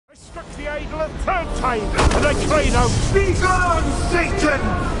idol a third time, and I cried out, "Begone, Satan!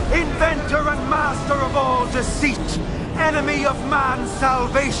 Inventor and master of all deceit, enemy of man's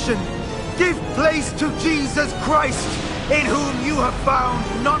salvation! Give place to Jesus Christ, in whom you have found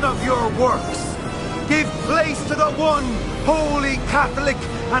none of your works! Give place to the one holy Catholic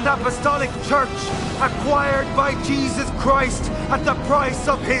and Apostolic Church, acquired by Jesus Christ at the price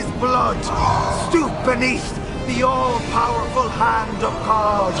of his blood! Stoop beneath the all-powerful hand of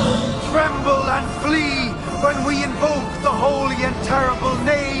God! Tremble and flee when we invoke the holy and terrible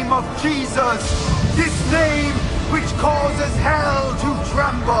name of Jesus! This name which causes hell to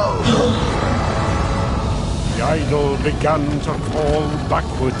tremble!" The idol began to fall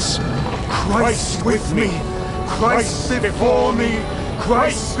backwards. Christ with me, Christ before me,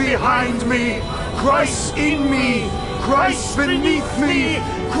 Christ behind me, Christ in me, Christ beneath me,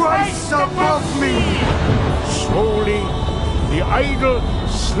 Christ above me. Slowly, the idol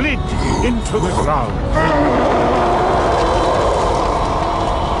slid into the ground.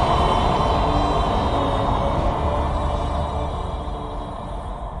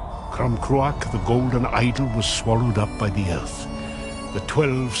 Cruach, the golden idol, was swallowed up by the earth. The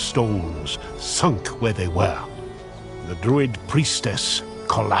 12 stones sunk where they were. The druid priestess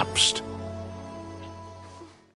collapsed.